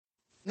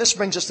This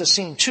brings us to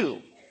scene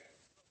 2,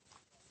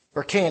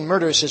 where Cain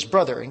murders his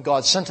brother and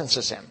God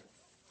sentences him.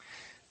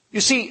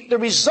 You see, the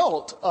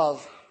result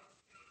of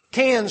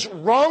Cain's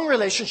wrong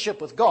relationship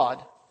with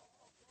God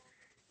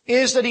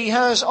is that he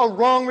has a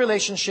wrong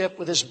relationship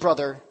with his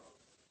brother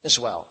as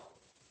well.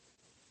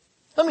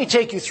 Let me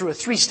take you through a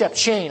 3-step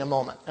chain a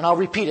moment, and I'll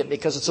repeat it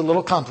because it's a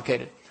little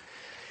complicated.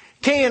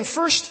 Cain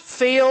first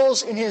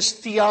fails in his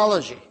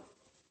theology,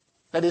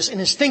 that is, in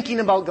his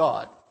thinking about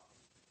God.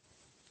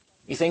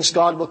 He thinks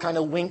God will kind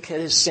of wink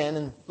at his sin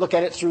and look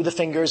at it through the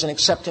fingers and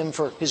accept him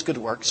for his good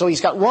work. So he's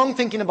got wrong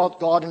thinking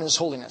about God and his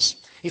holiness.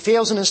 He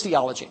fails in his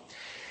theology.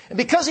 And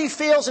because he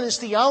fails in his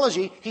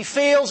theology, he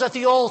fails at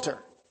the altar.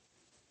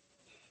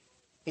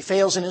 He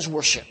fails in his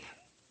worship.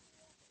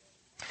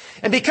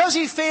 And because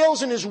he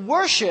fails in his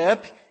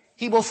worship,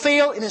 he will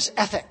fail in his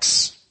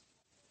ethics.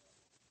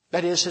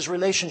 That is, his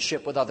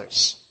relationship with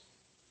others.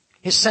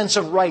 His sense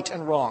of right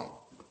and wrong.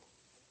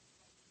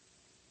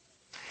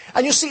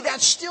 And you see,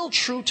 that's still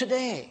true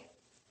today.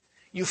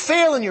 You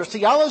fail in your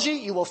theology,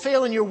 you will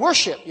fail in your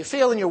worship. You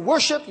fail in your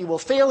worship, you will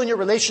fail in your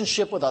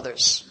relationship with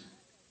others.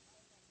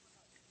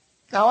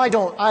 Now,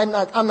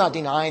 I'm not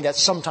denying that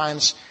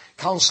sometimes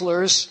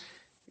counselors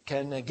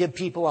can give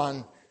people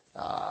on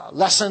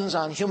lessons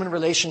on human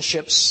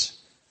relationships,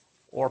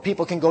 or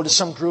people can go to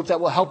some group that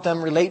will help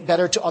them relate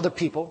better to other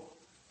people,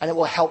 and it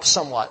will help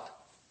somewhat.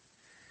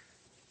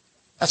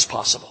 That's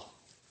possible.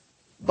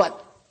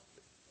 But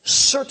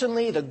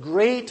certainly the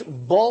great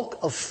bulk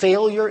of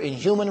failure in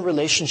human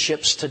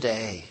relationships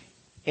today,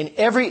 in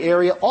every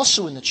area,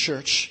 also in the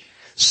church,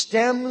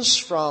 stems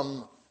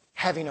from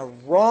having a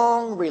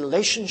wrong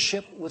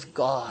relationship with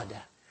God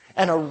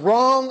and a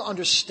wrong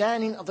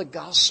understanding of the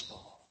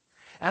gospel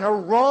and a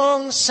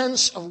wrong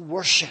sense of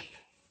worship.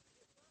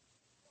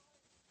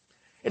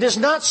 It is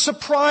not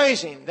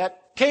surprising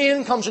that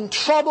Cain comes in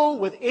trouble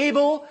with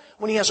Abel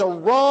when he has a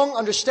wrong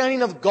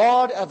understanding of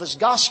God, of his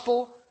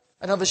gospel,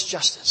 and of his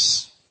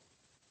justice.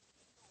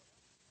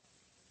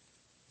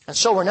 And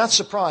so we're not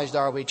surprised,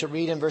 are we, to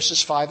read in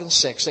verses 5 and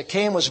 6 that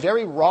Cain was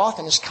very wroth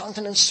and his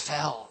countenance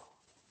fell.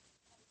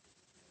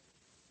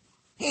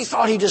 He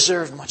thought he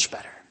deserved much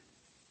better.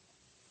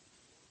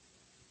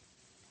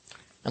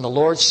 And the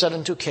Lord said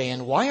unto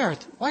Cain, Why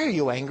are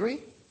you angry?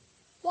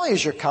 Why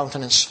is your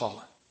countenance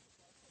fallen?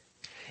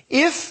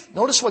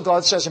 Notice what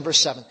God says in verse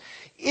 7,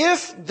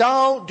 if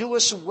thou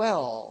doest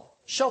well,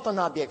 shalt thou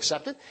not be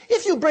accepted?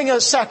 If you bring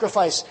a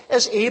sacrifice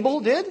as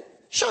Abel did,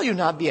 shall you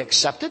not be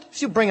accepted?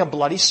 If you bring a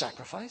bloody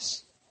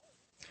sacrifice?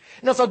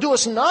 And if thou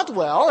doest not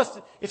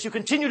well, if you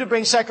continue to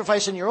bring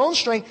sacrifice in your own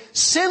strength,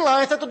 sin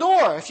lieth at the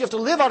door. If you have to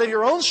live out of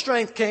your own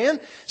strength, Cain,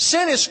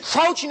 sin is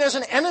crouching as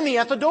an enemy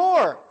at the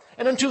door.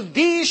 And unto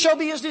thee shall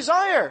be his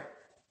desire.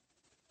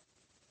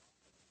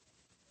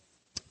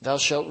 Thou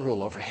shalt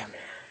rule over him.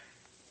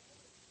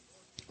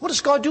 What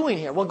is God doing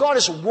here? Well, God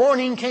is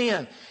warning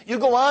Cain. You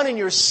go on in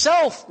your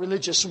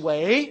self-religious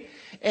way,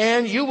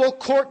 and you will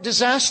court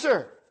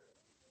disaster.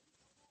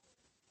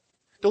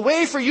 The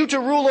way for you to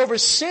rule over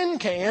sin,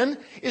 Cain,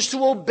 is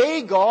to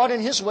obey God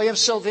in his way of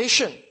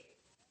salvation.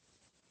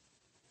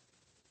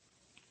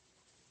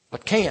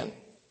 But Cain,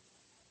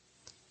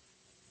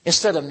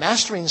 instead of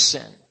mastering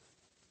sin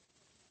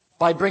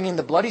by bringing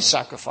the bloody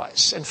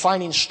sacrifice and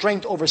finding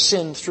strength over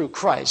sin through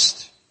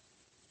Christ,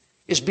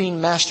 is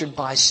being mastered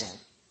by sin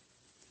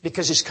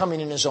because he's coming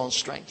in his own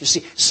strength. You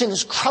see, sin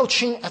is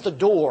crouching at the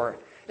door,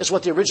 is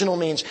what the original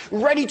means,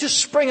 ready to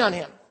spring on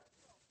him.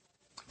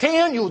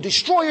 Cain, you will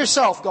destroy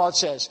yourself, God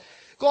says.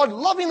 God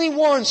lovingly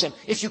warns him,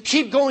 if you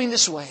keep going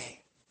this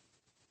way.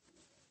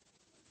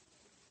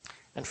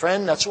 And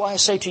friend, that's why I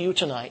say to you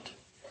tonight,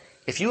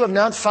 if you have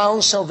not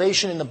found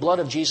salvation in the blood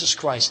of Jesus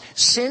Christ,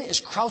 sin is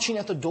crouching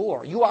at the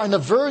door. You are on the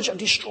verge of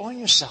destroying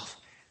yourself.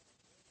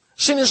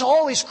 Sin is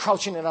always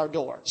crouching at our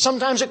door.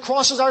 Sometimes it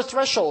crosses our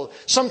threshold.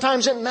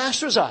 Sometimes it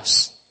masters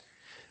us.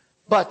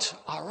 But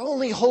our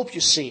only hope,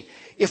 you see,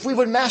 if we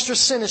would master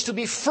sin, is to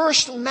be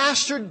first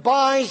mastered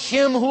by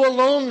Him who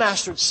alone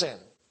mastered sin.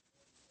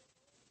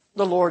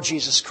 The Lord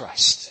Jesus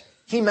Christ.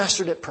 He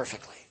mastered it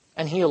perfectly,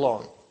 and He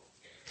alone.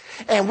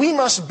 And we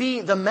must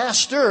be the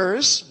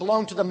masters,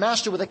 belong to the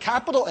Master with a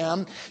capital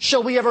M,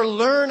 shall we ever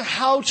learn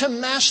how to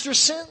master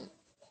sin.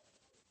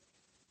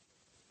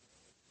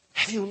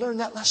 Have you learned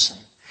that lesson?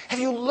 Have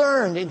you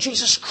learned in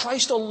Jesus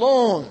Christ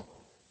alone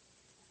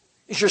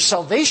is your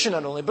salvation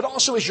not only, but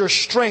also is your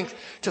strength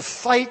to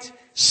fight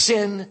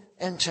sin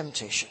and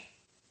temptation?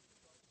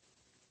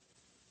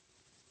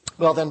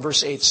 Well, then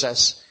verse 8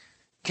 says,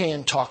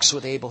 Cain talks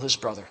with Abel, his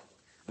brother.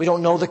 We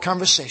don't know the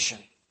conversation,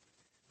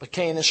 but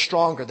Cain is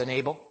stronger than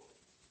Abel.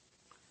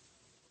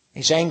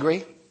 He's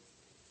angry.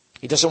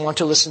 He doesn't want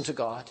to listen to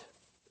God.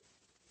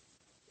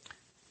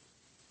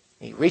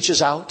 He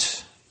reaches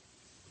out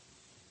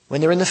when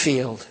they're in the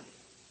field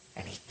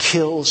and he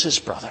kills his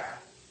brother.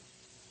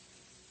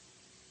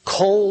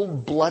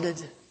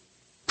 Cold-blooded,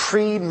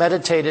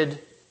 premeditated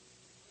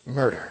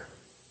murder.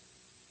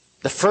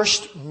 The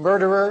first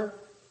murderer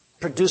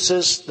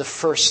produces the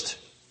first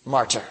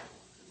martyr.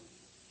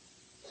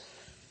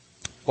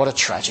 What a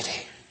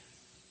tragedy.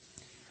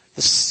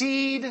 The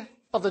seed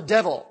of the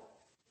devil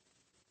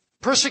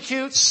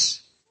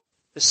persecutes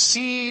the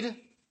seed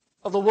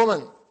of the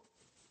woman.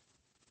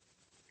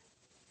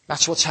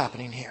 That's what's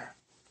happening here.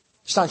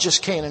 It's not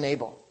just Cain and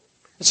Abel.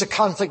 It's a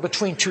conflict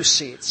between two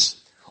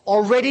seeds,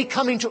 already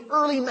coming to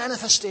early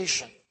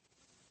manifestation.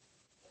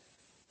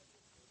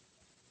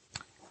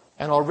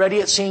 And already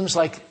it seems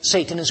like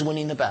Satan is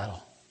winning the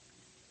battle.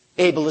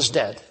 Abel is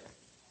dead.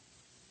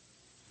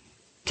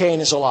 Cain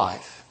is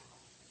alive.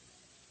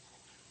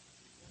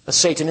 But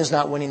Satan is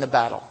not winning the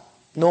battle.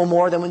 No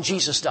more than when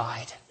Jesus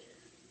died.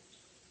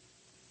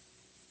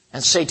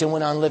 And Satan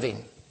went on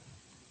living.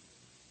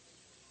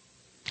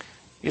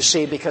 You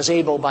see, because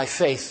Abel, by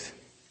faith,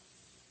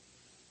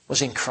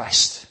 was in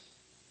Christ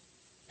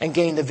and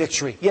gained the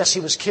victory. Yes, he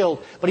was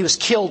killed, but he was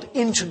killed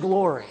into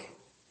glory.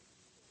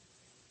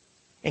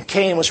 And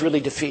Cain was really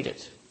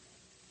defeated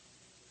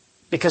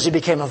because he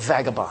became a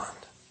vagabond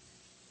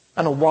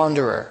and a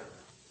wanderer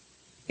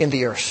in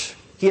the earth.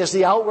 He has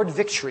the outward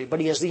victory, but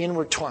he has the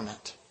inward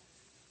torment.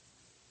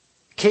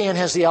 Cain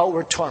has the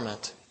outward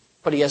torment,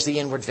 but he has the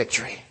inward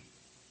victory.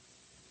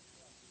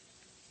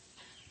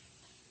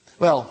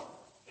 Well,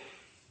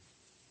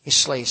 he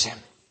slays him.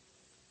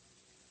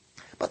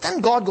 But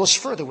then God goes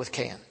further with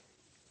Cain.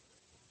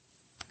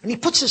 And he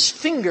puts his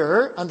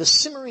finger on the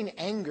simmering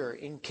anger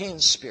in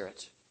Cain's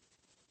spirit.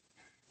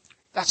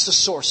 That's the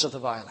source of the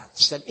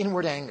violence, that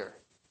inward anger.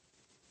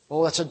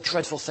 Oh, that's a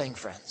dreadful thing,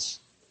 friends.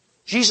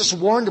 Jesus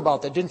warned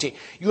about that, didn't he?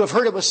 You have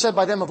heard it was said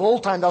by them of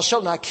old time, thou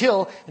shalt not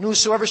kill, and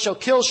whosoever shall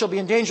kill shall be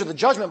in danger of the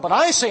judgment. But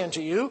I say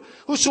unto you,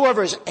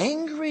 whosoever is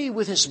angry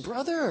with his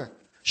brother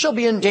shall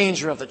be in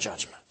danger of the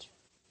judgment.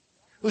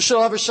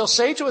 Whosoever shall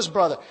say to his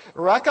brother,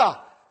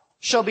 Raka,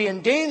 shall be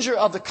in danger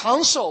of the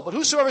council. But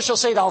whosoever shall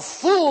say, thou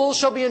fool,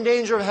 shall be in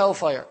danger of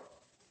hellfire.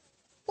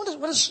 What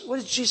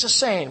is Jesus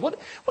saying? What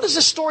is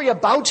this story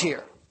about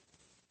here?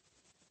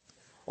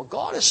 Well,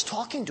 God is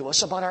talking to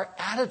us about our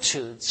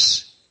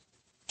attitudes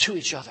to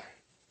each other.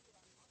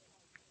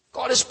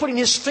 God is putting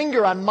His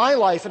finger on my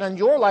life and on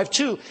your life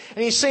too.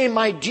 And He's saying,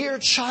 my dear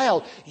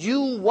child,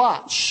 you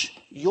watch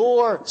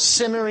your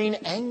simmering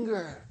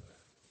anger.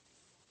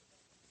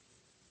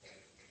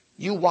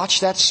 You watch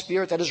that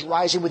spirit that is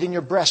rising within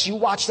your breast. You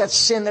watch that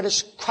sin that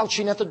is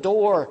crouching at the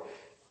door,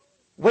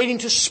 waiting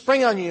to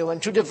spring on you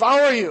and to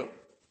devour you.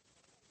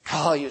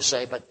 Oh, you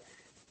say, but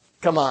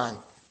come on.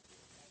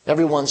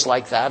 Everyone's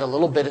like that. A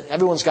little bit.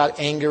 Everyone's got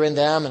anger in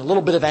them, and a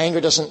little bit of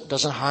anger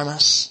doesn't harm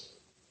us.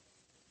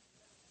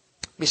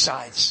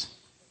 Besides,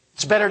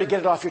 it's better to get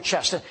it off your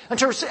chest and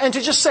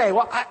to just say,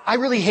 well, I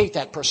really hate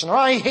that person, or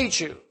I hate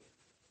you.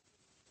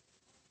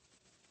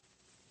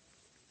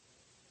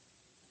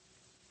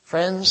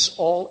 Friends,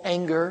 all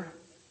anger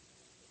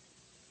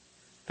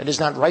that is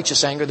not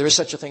righteous anger, there is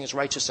such a thing as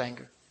righteous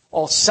anger.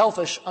 All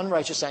selfish,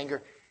 unrighteous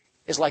anger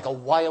is like a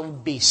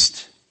wild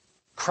beast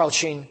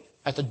crouching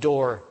at the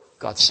door,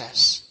 God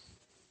says.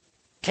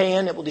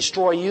 Cain, it will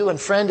destroy you, and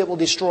friend, it will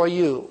destroy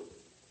you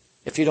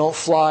if you don't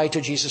fly to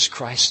Jesus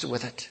Christ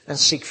with it and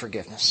seek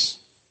forgiveness.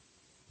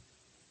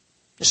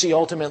 You see,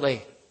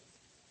 ultimately,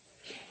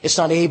 it's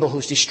not Abel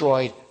who's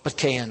destroyed, but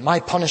Cain. My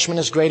punishment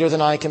is greater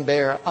than I can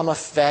bear. I'm a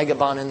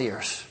vagabond in the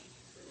earth.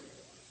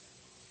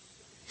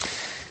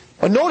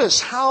 But notice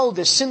how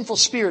the sinful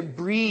spirit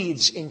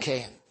breeds in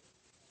Cain.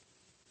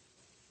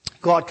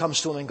 God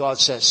comes to him and God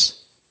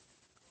says,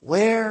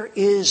 where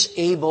is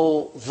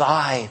Abel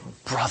thy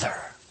brother?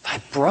 Thy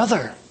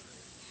brother.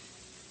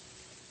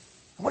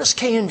 What does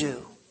Cain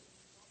do?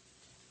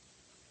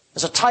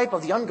 As a type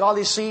of the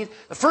ungodly seed,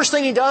 the first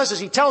thing he does is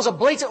he tells a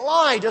blatant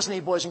lie, doesn't he,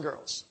 boys and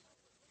girls?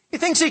 He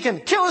thinks he can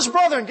kill his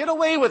brother and get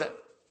away with it.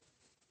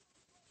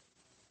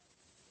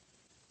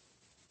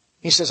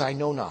 He says, I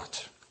know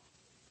not.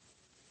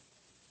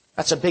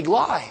 That's a big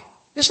lie,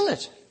 isn't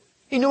it?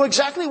 He knew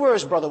exactly where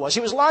his brother was.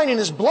 He was lying in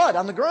his blood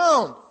on the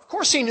ground. Of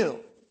course he knew.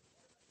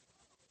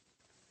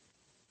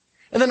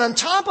 And then on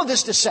top of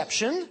this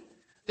deception,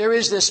 there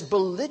is this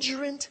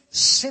belligerent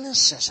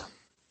cynicism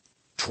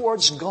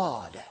towards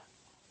God.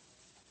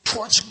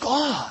 Towards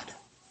God.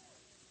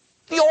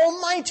 The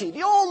Almighty,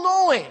 the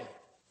All-Knowing.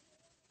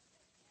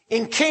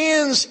 In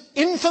Cain's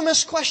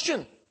infamous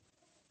question,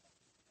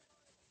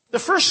 the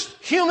first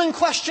human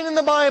question in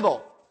the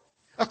Bible,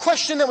 a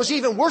question that was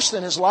even worse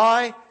than his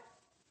lie,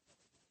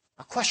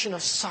 a question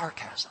of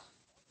sarcasm.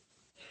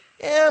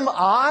 Am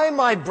I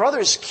my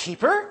brother's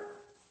keeper?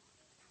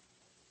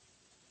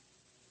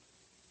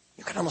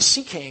 You can almost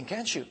see Cain,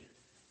 can't you?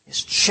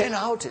 His chin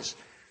out, his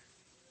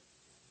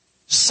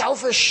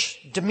selfish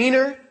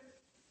demeanor,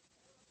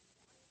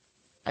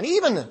 and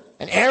even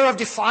an air of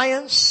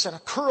defiance and a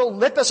curled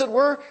lip, as it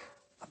were,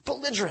 a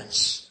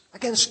belligerence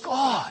against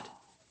God.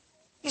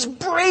 He's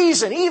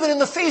brazen, even in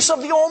the face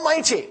of the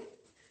Almighty.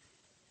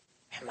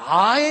 Am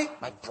I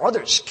my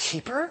brother's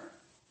keeper?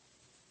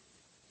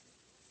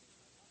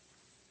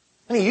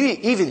 I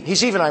mean,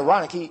 he's even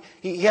ironic.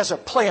 He has a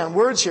play on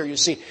words here, you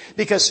see,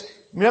 because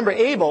remember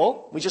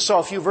Abel, we just saw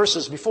a few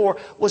verses before,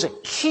 was a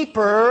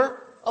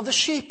keeper of the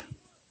sheep.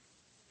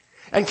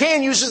 And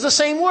Cain uses the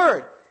same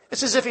word.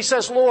 It's as if he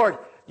says, Lord,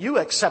 you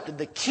accepted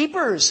the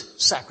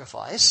keeper's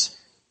sacrifice.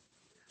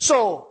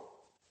 So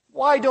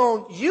why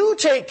don't you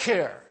take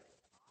care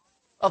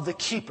of the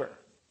keeper?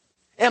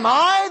 Am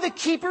I the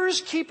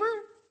keeper's keeper?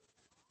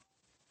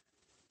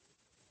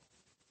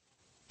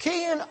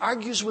 Cain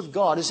argues with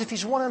God as if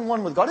he's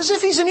one-on-one with God, as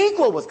if he's an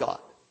equal with God.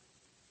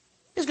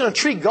 He's going to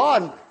treat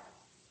God,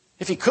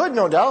 if he could,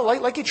 no doubt,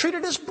 like he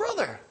treated his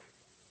brother.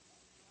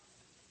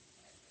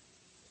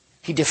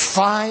 He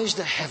defies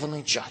the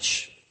heavenly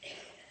judge.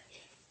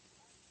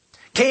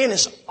 Cain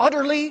is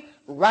utterly,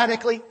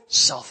 radically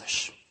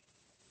selfish.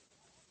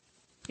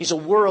 He's a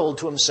world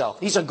to himself.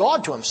 He's a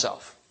God to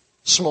himself.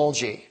 Small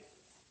g.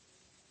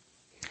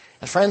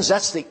 And friends,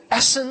 that's the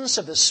essence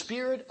of the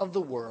spirit of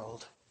the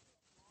world.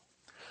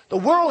 The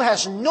world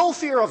has no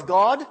fear of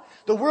God.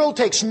 The world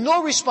takes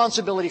no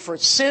responsibility for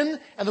its sin.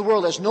 And the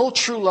world has no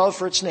true love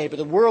for its neighbor.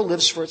 The world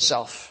lives for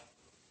itself.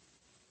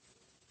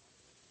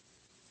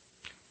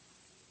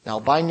 Now,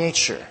 by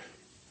nature,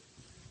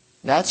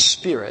 that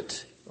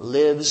spirit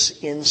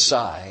lives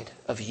inside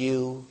of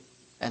you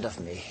and of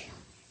me.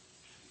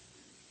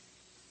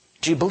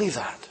 Do you believe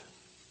that?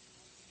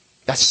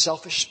 That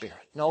selfish spirit.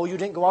 No, you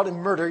didn't go out and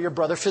murder your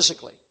brother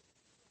physically.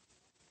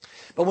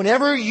 But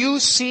whenever you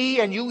see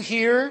and you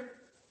hear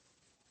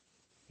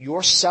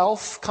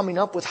yourself coming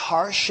up with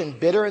harsh and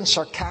bitter and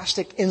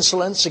sarcastic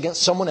insolence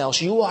against someone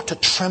else, you ought to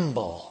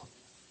tremble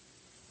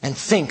and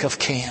think of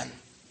Cain.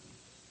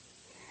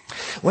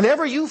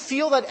 Whenever you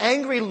feel that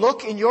angry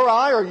look in your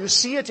eye, or you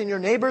see it in your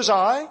neighbor's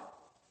eye,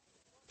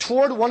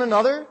 toward one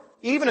another,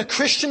 even a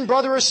Christian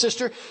brother or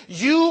sister,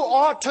 you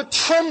ought to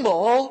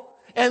tremble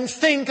and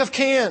think of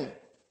Cain.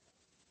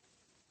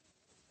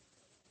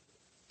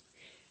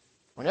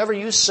 Whenever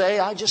you say,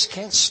 I just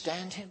can't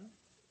stand him,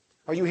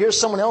 or you hear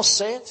someone else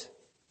say it,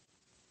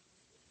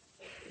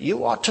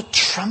 you ought to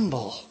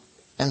tremble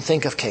and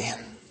think of Cain.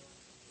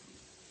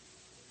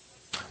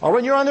 Or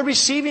when you're on the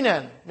receiving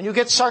end, when you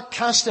get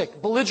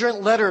sarcastic,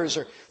 belligerent letters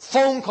or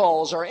phone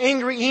calls or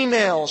angry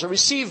emails or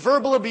receive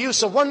verbal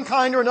abuse of one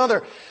kind or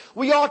another,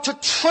 we ought to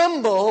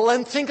tremble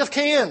and think of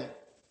Cain.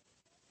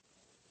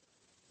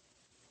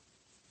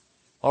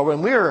 Or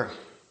when we're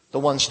the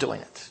ones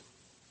doing it,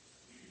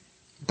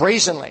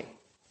 brazenly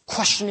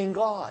questioning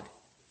God.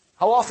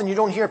 How often you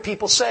don't hear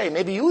people say,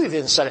 maybe you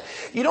even said it,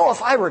 you know,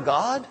 if I were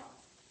God,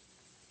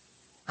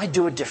 I'd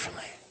do it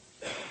differently.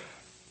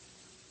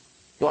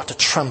 You ought to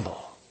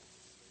tremble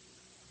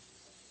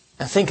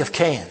and think of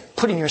Cain,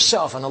 putting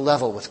yourself on a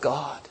level with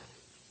God.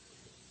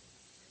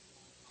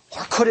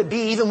 Or could it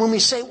be even when we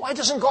say, why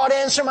doesn't God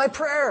answer my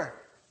prayer?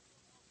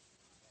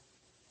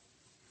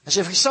 As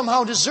if we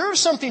somehow deserve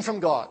something from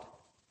God.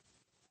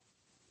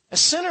 As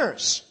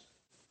sinners,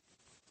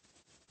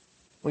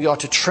 we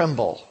ought to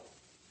tremble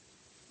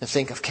and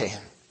think of Cain.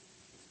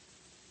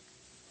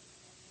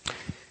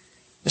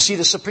 You see,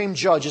 the supreme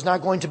judge is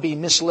not going to be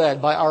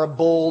misled by our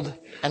bold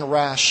and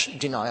rash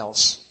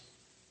denials.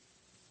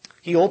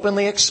 He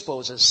openly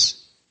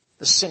exposes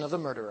the sin of the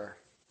murderer.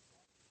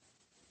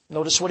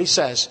 Notice what he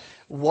says.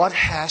 What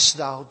hast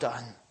thou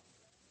done?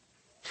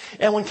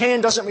 And when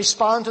Cain doesn't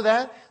respond to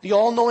that, the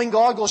all-knowing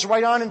God goes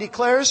right on and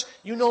declares,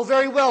 you know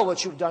very well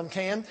what you've done,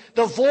 Cain.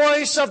 The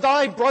voice of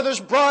thy brother's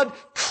blood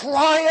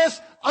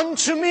crieth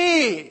unto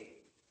me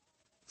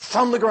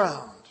from the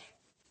ground.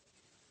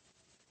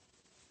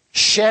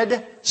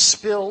 Shed,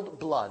 spilled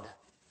blood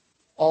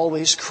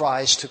always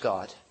cries to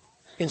God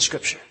in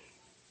Scripture.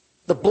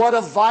 The blood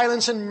of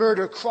violence and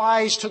murder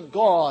cries to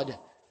God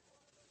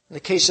in the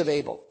case of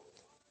Abel.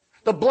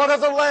 The blood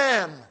of the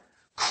lamb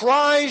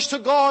cries to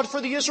God for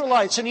the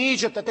Israelites in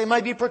Egypt that they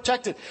might be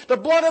protected. The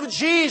blood of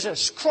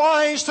Jesus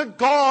cries to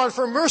God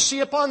for mercy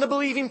upon the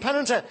believing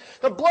penitent.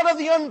 The blood of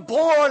the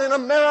unborn in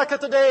America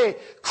today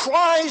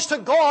cries to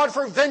God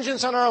for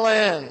vengeance on our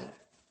land.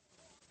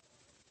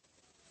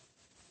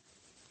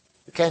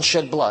 You can't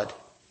shed blood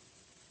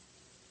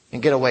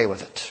and get away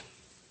with it.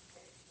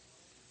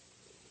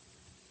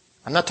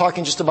 I'm not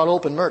talking just about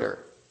open murder.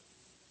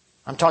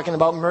 I'm talking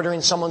about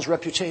murdering someone's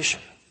reputation.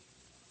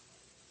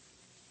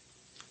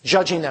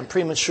 Judging them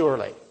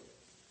prematurely.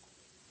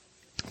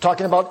 I'm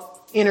talking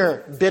about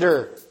inner,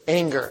 bitter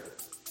anger.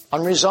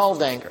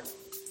 Unresolved anger.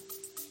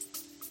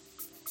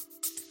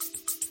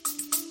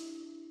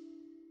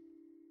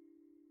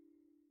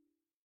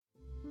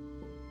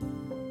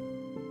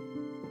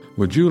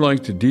 Would you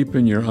like to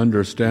deepen your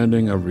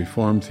understanding of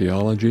Reformed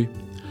theology?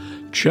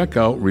 Check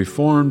out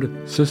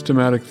Reformed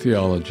Systematic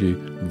Theology,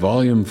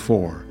 Volume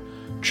 4,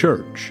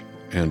 Church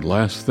and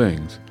Last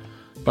Things,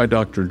 by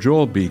Dr.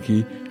 Joel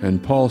Beeke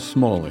and Paul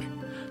Smalley,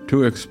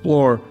 to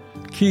explore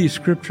key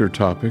scripture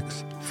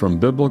topics from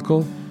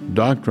biblical,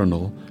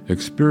 doctrinal,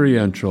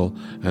 experiential,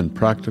 and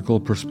practical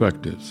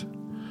perspectives.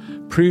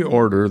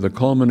 Pre-order the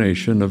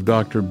culmination of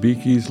Dr.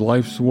 Beeke's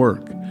life's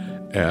work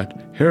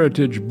at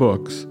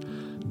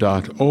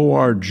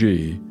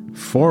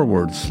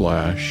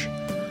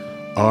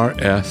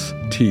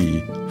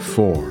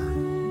heritageBooks.org/RST4.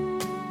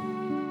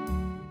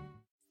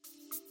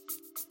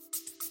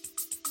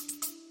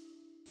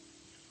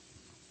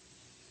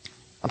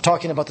 I'm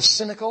talking about the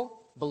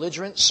cynical,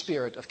 belligerent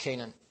spirit of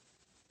Canaan.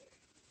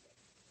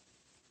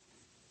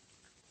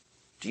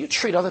 Do you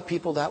treat other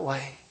people that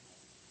way?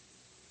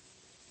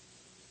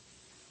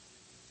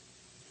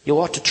 You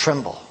ought to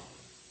tremble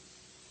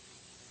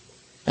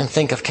and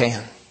think of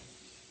Cain.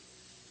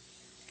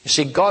 You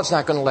see, God's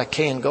not going to let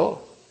Cain go.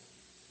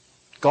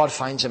 God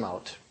finds him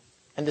out.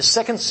 And the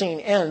second scene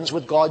ends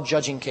with God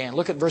judging Cain.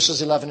 Look at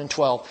verses 11 and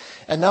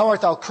 12. And now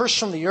art thou cursed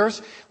from the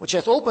earth, which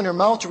hath opened her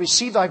mouth to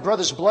receive thy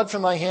brother's blood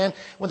from thy hand.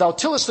 When thou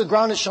tillest the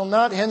ground, it shall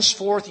not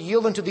henceforth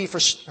yield unto thee for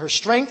her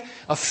strength.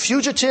 A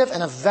fugitive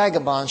and a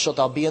vagabond shalt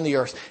thou be in the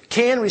earth.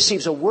 Cain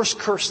receives a worse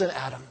curse than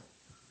Adam.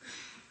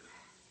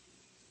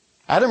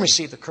 Adam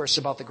received the curse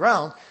about the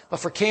ground, but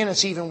for Cain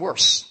it's even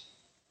worse.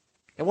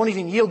 It won't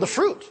even yield the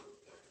fruit.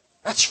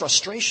 That's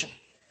frustration.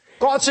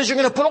 God says you're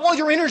going to put all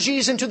your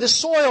energies into this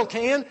soil,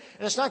 Cain, and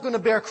it's not going to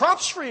bear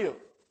crops for you.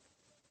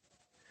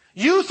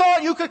 You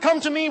thought you could come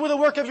to me with the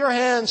work of your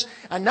hands,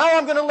 and now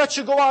I'm going to let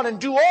you go out and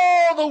do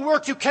all the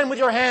work you can with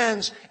your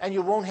hands, and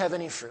you won't have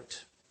any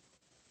fruit.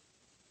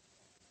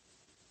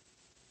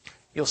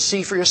 You'll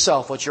see for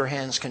yourself what your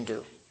hands can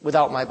do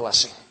without my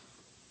blessing.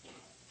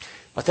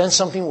 But then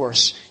something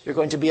worse. You're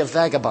going to be a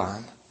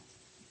vagabond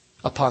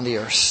upon the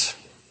earth.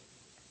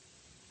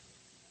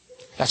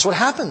 That's what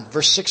happened.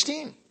 Verse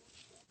 16.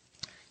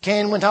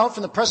 Cain went out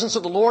from the presence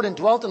of the Lord and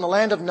dwelt in the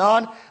land of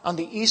Nod on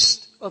the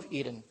east of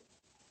Eden.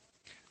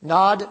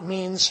 Nod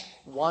means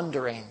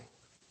wandering.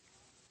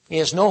 He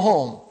has no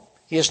home.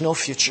 He has no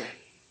future.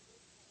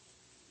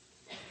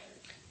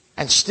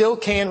 And still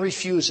Cain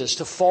refuses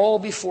to fall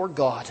before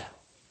God.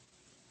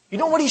 You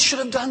know what he should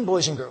have done,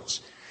 boys and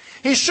girls?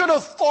 He should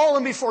have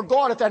fallen before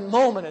God at that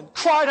moment and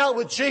cried out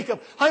with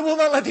Jacob, I will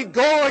not let thee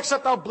go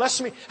except thou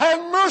bless me.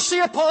 Have mercy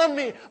upon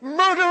me,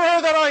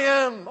 murderer that I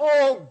am.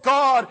 Oh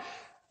God,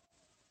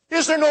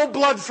 is there no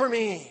blood for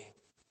me?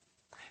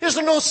 Is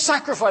there no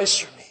sacrifice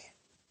for me?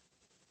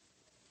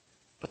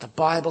 But the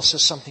Bible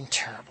says something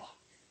terrible.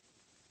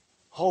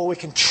 Oh, we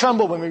can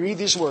tremble when we read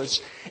these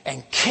words.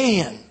 And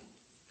Cain,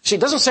 see,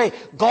 it doesn't say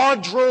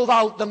God drove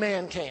out the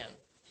man Cain,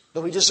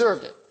 though he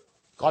deserved it.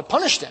 God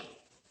punished him.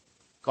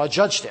 God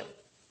judged him.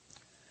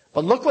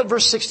 But look what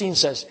verse 16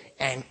 says.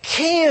 And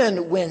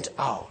Cain went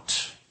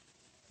out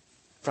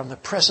from the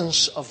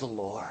presence of the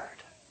Lord.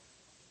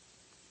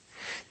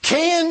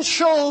 Cain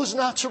chose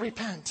not to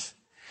repent.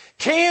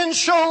 Cain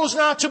chose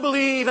not to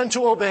believe and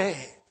to obey.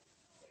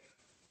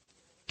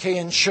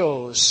 Cain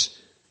chose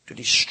to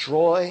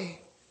destroy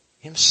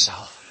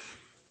himself.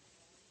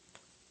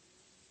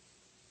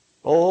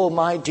 Oh,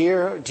 my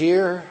dear,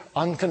 dear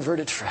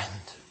unconverted friend.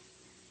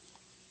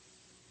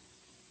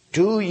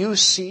 Do you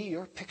see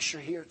your picture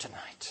here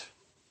tonight?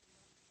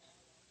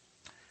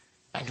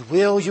 And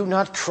will you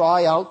not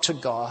cry out to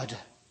God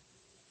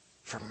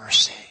for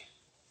mercy?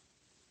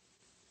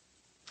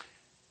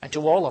 And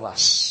to all of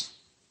us,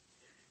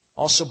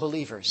 also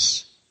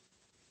believers,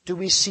 do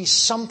we see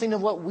something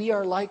of what we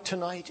are like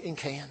tonight in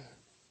Cain?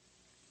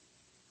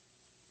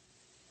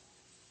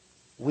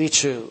 We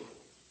too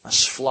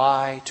must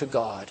fly to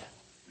God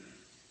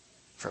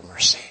for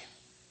mercy.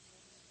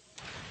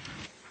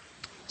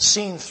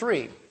 Scene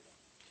 3.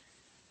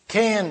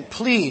 Cain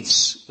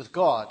pleads with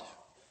God,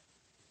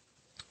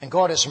 and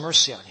God has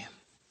mercy on him.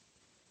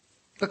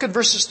 Look at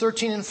verses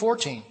 13 and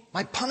 14.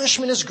 My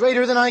punishment is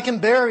greater than I can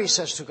bear, he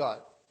says to God.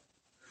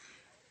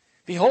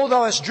 Behold,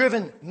 thou hast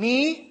driven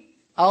me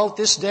out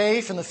this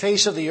day from the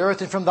face of the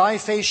earth, and from thy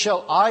face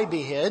shall I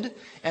be hid,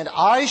 and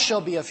I shall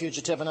be a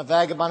fugitive and a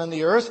vagabond in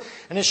the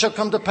earth. And it shall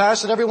come to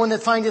pass that everyone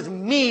that findeth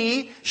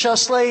me shall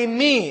slay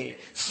me.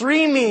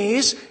 3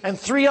 me's and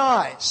 3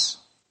 I's.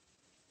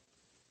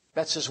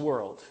 That's his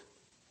world.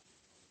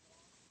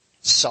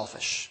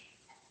 Selfish.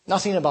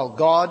 Nothing about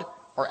God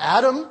or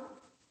Adam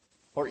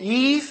or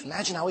Eve.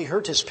 Imagine how he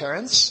hurt his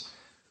parents.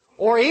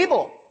 Or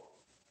Abel.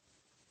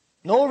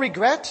 No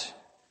regret.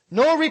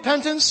 No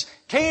repentance.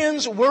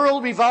 Cain's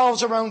world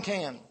revolves around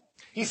Cain.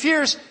 He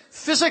fears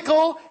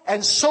physical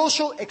and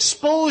social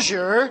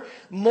exposure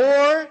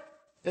more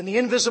than the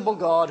invisible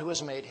God who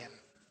has made him.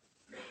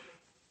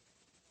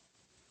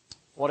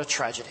 What a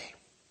tragedy.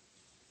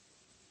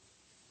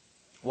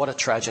 What a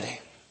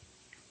tragedy.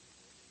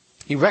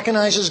 He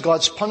recognizes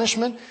God's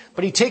punishment,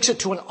 but he takes it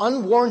to an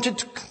unwarranted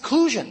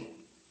conclusion.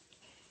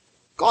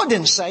 God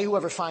didn't say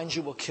whoever finds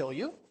you will kill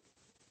you.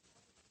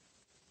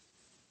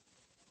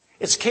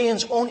 It's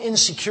Cain's own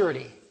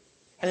insecurity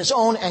and his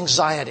own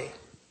anxiety.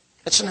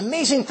 It's an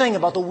amazing thing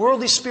about the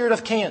worldly spirit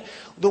of Cain.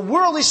 The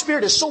worldly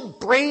spirit is so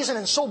brazen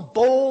and so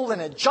bold,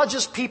 and it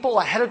judges people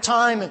ahead of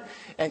time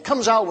and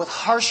comes out with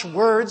harsh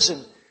words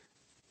and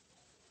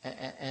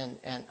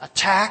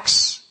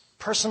attacks,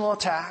 personal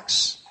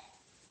attacks.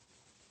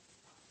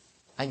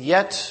 And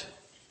yet,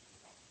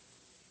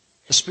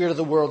 the spirit of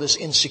the world is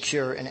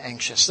insecure and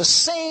anxious. The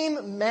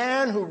same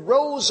man who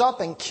rose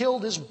up and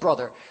killed his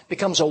brother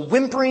becomes a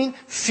whimpering,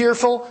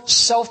 fearful,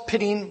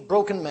 self-pitying,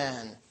 broken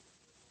man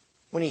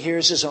when he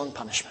hears his own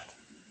punishment.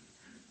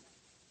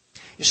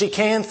 You see,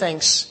 Cain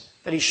thinks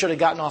that he should have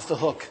gotten off the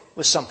hook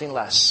with something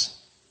less.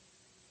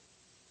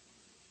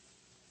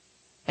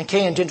 And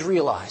Cain didn't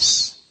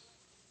realize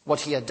what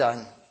he had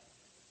done.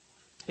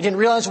 He didn't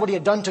realize what he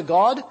had done to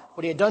God,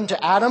 what he had done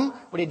to Adam,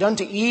 what he had done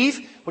to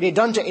Eve, what he had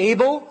done to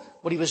Abel,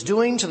 what he was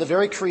doing to the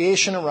very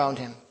creation around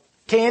him.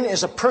 Cain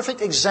is a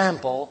perfect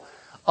example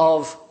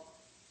of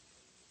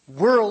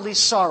worldly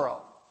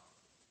sorrow.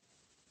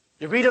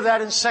 You read of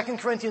that in 2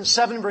 Corinthians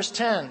 7, verse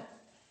 10.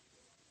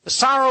 The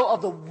sorrow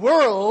of the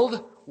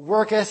world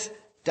worketh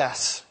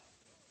death.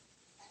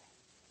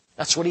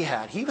 That's what he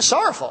had. He was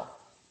sorrowful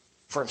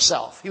for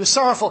himself. He was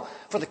sorrowful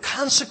for the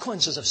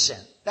consequences of sin.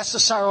 That's the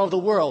sorrow of the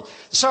world.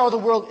 The sorrow of the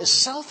world is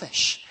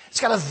selfish. It's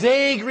got a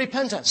vague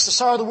repentance. The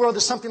sorrow of the world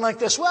is something like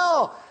this.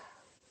 Well,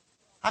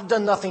 I've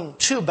done nothing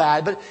too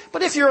bad,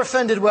 but if you're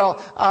offended,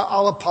 well,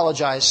 I'll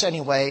apologize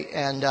anyway,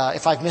 and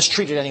if I've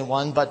mistreated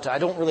anyone, but I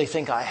don't really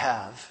think I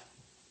have.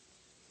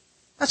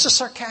 That's the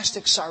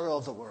sarcastic sorrow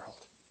of the world.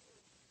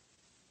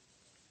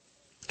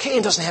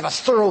 Cain doesn't have a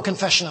thorough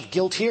confession of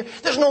guilt here.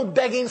 There's no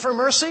begging for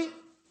mercy.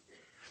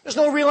 There's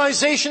no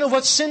realization of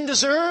what sin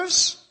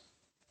deserves.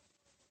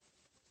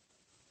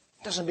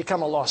 He doesn't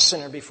become a lost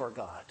sinner before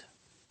God.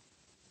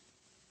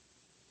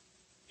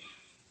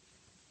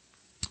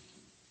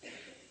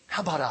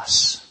 How about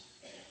us?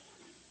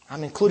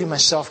 I'm including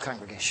myself,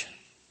 congregation.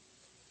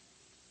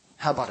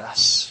 How about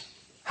us?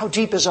 How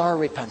deep is our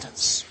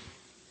repentance?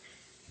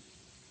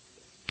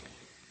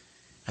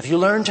 Have you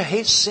learned to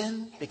hate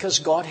sin because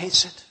God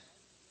hates it?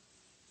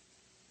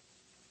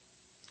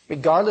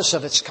 Regardless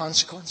of its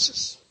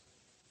consequences?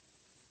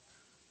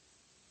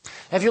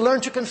 Have you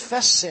learned to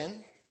confess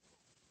sin,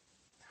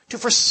 to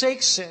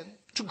forsake sin,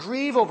 to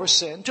grieve over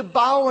sin, to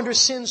bow under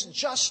sin's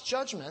just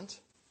judgment?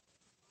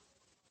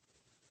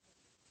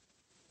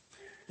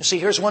 You see,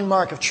 here's one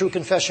mark of true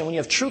confession. When you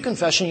have true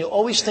confession, you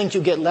always think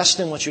you get less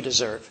than what you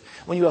deserve.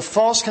 When you have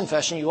false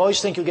confession, you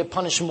always think you get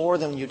punished more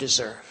than you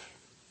deserve.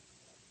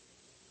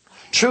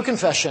 True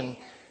confession,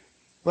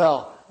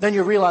 well, then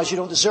you realize you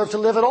don't deserve to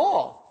live at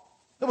all.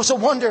 It was a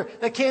wonder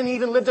that Cain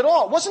even lived at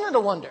all. Wasn't it a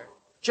wonder?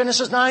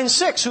 Genesis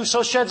 9:6,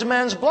 whoso sheds a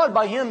man's blood,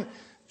 by him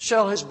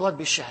shall his blood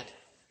be shed.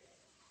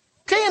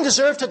 Cain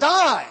deserved to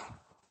die.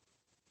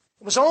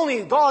 It was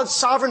only God's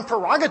sovereign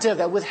prerogative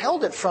that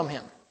withheld it from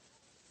him.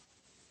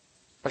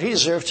 But he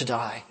deserved to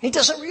die. He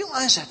doesn't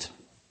realize it.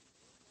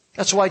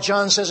 That's why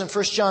John says in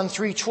 1 John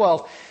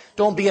 3:12,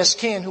 don't be as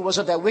Cain, who was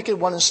of that wicked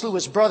one and slew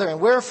his brother. And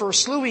wherefore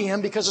slew he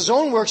him? Because his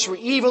own works were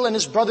evil and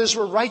his brothers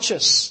were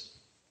righteous.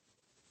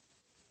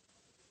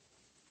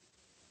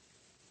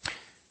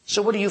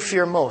 So what do you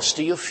fear most?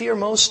 Do you fear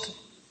most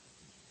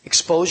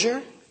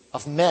exposure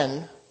of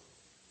men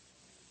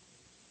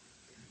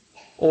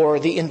or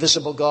the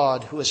invisible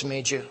God who has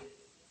made you?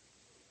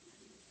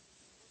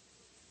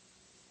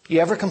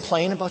 You ever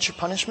complain about your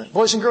punishment?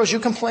 Boys and girls, you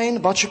complain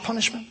about your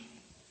punishment?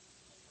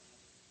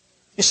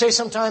 You say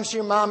sometimes to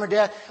your mom or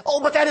dad,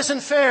 oh, but that isn't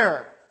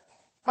fair.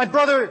 My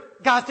brother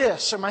got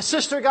this, or my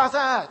sister got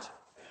that.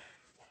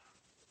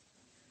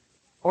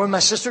 Or when my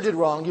sister did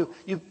wrong,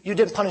 you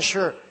didn't punish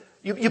her.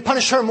 You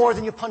punish her more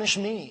than you punish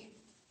me.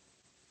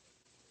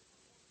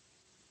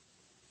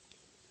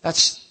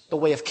 That's the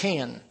way of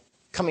Cain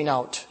coming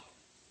out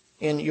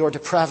in your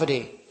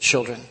depravity,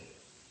 children.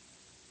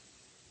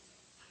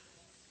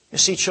 You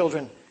see,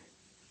 children,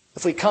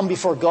 if we come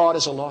before God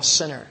as a lost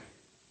sinner,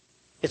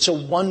 it's a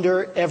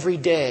wonder every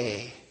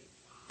day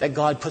that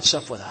God puts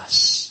up with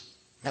us,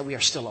 that we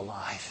are still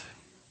alive.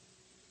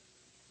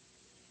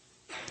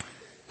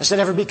 Has that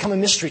ever become a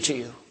mystery to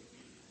you?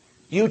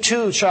 You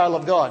too, child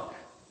of God.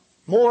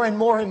 More and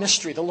more a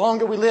mystery. The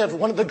longer we live,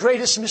 one of the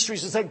greatest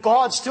mysteries is that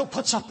God still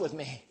puts up with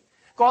me.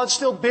 God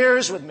still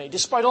bears with me,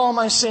 despite all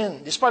my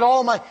sin, despite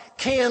all my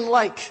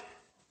Cain-like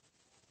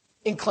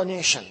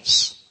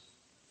inclinations.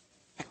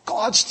 That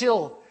God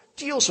still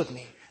deals with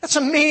me. That's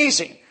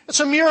amazing. It's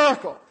a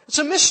miracle. It's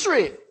a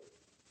mystery.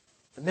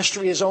 The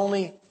mystery is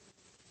only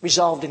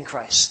resolved in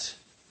Christ.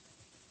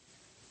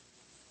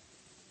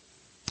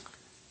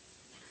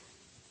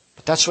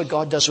 But that's what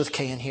God does with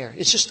Cain here.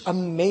 It's just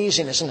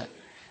amazing, isn't it?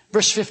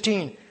 Verse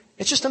 15,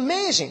 it's just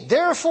amazing.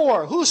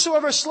 Therefore,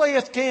 whosoever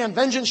slayeth Cain,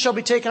 vengeance shall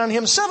be taken on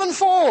him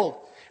sevenfold.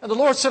 And the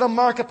Lord set a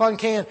mark upon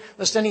Cain,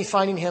 lest any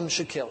finding him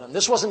should kill him.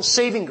 This wasn't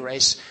saving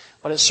grace,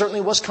 but it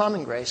certainly was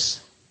common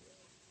grace.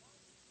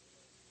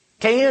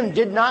 Cain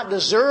did not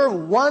deserve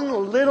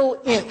one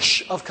little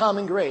inch of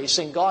common grace,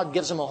 and God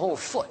gives him a whole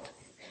foot.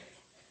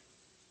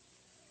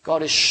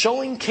 God is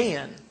showing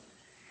Cain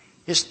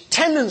his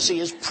tendency,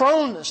 his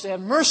proneness to have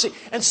mercy.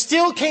 And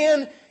still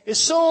Cain is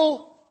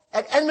so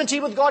at enmity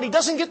with God, he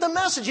doesn't get the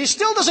message. He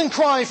still doesn't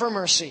cry for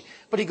mercy.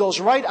 But he goes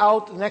right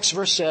out, the next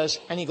verse says,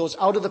 and he goes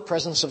out of the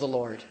presence of the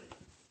Lord.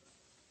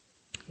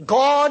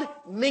 God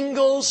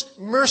mingles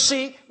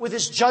mercy with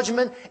his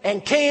judgment,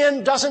 and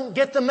Cain doesn't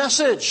get the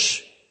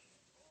message.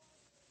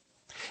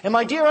 And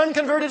my dear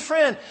unconverted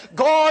friend,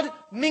 God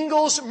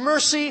mingles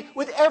mercy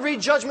with every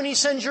judgment he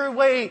sends your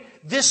way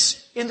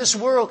in this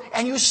world,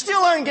 and you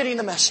still aren't getting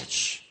the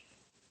message.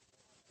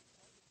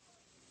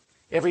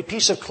 Every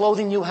piece of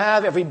clothing you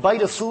have, every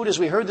bite of food, as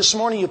we heard this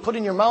morning, you put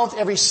in your mouth,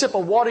 every sip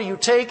of water you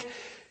take,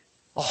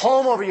 a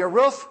home over your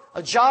roof,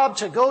 a job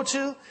to go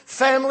to,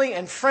 family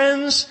and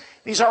friends,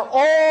 These are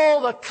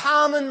all the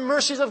common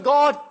mercies of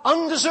God,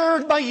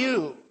 undeserved by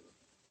you.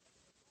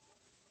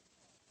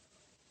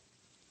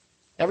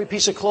 Every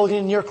piece of clothing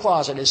in your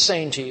closet is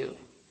saying to you,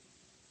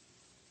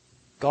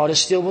 God is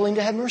still willing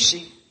to have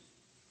mercy.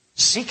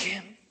 Seek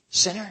Him,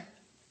 sinner.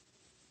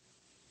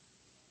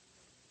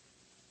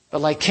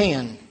 But like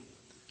Cain,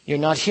 you're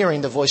not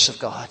hearing the voice of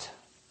God.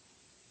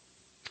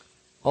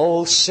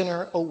 O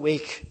sinner,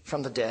 awake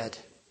from the dead,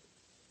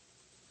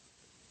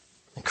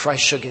 and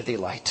Christ shall give thee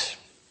light.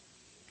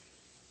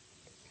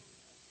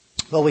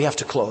 Well, we have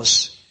to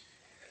close.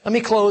 Let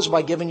me close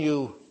by giving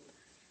you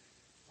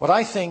what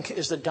I think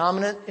is the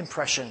dominant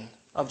impression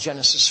of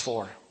Genesis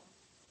 4.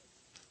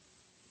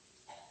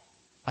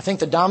 I think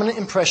the dominant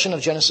impression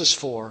of Genesis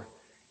 4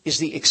 is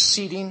the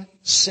exceeding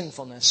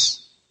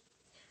sinfulness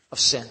of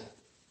sin.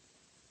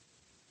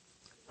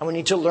 And we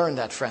need to learn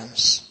that,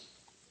 friends.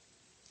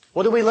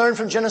 What do we learn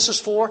from Genesis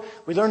 4?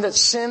 We learn that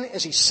sin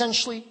is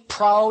essentially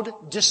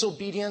proud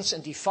disobedience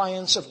and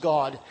defiance of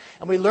God.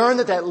 And we learn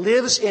that that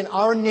lives in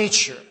our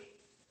nature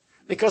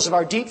because of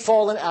our deep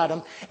fall in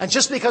Adam. And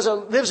just because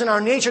it lives in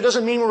our nature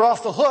doesn't mean we're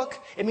off the hook.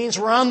 It means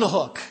we're on the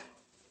hook.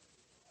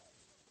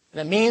 And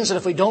it means that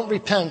if we don't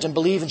repent and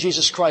believe in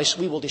Jesus Christ,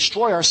 we will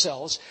destroy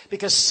ourselves,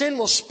 because sin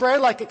will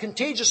spread like a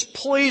contagious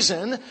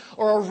poison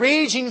or a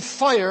raging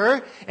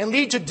fire and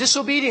lead to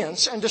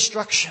disobedience and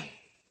destruction.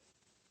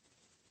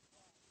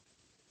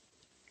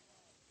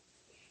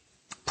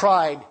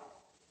 Pride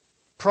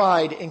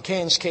in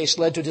Cain's case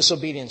led to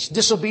disobedience.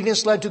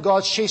 Disobedience led to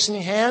God's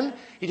chastening hand.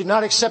 He did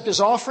not accept his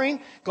offering.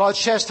 God's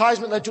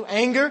chastisement led to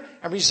anger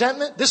and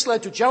resentment. This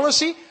led to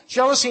jealousy.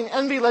 Jealousy and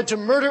envy led to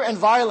murder and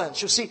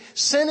violence. You see,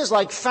 sin is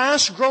like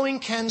fast-growing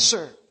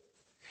cancer.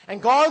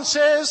 And God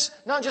says,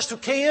 not just to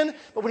Cain,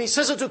 but when He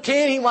says it to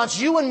Cain, He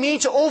wants you and me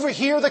to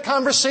overhear the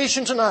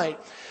conversation tonight.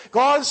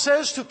 God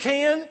says to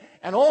Cain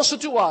and also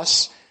to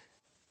us,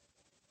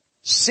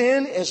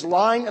 sin is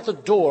lying at the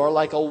door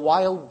like a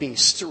wild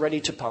beast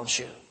ready to pounce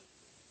you.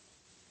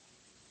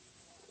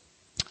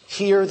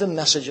 Hear the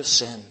message of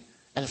sin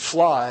and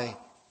fly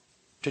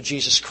to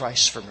Jesus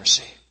Christ for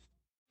mercy.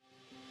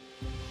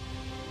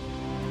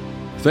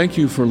 Thank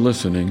you for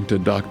listening to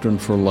Doctrine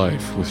for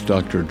Life with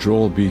Dr.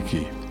 Joel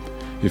Beeke.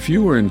 If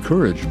you were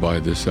encouraged by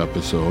this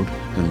episode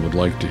and would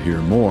like to hear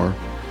more,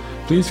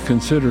 please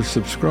consider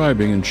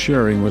subscribing and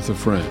sharing with a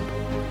friend.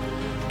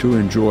 To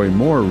enjoy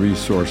more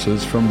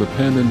resources from the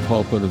pen and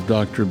pulpit of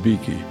Dr.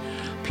 Beeke,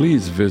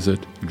 please visit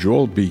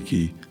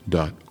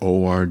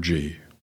joelbeeke.org.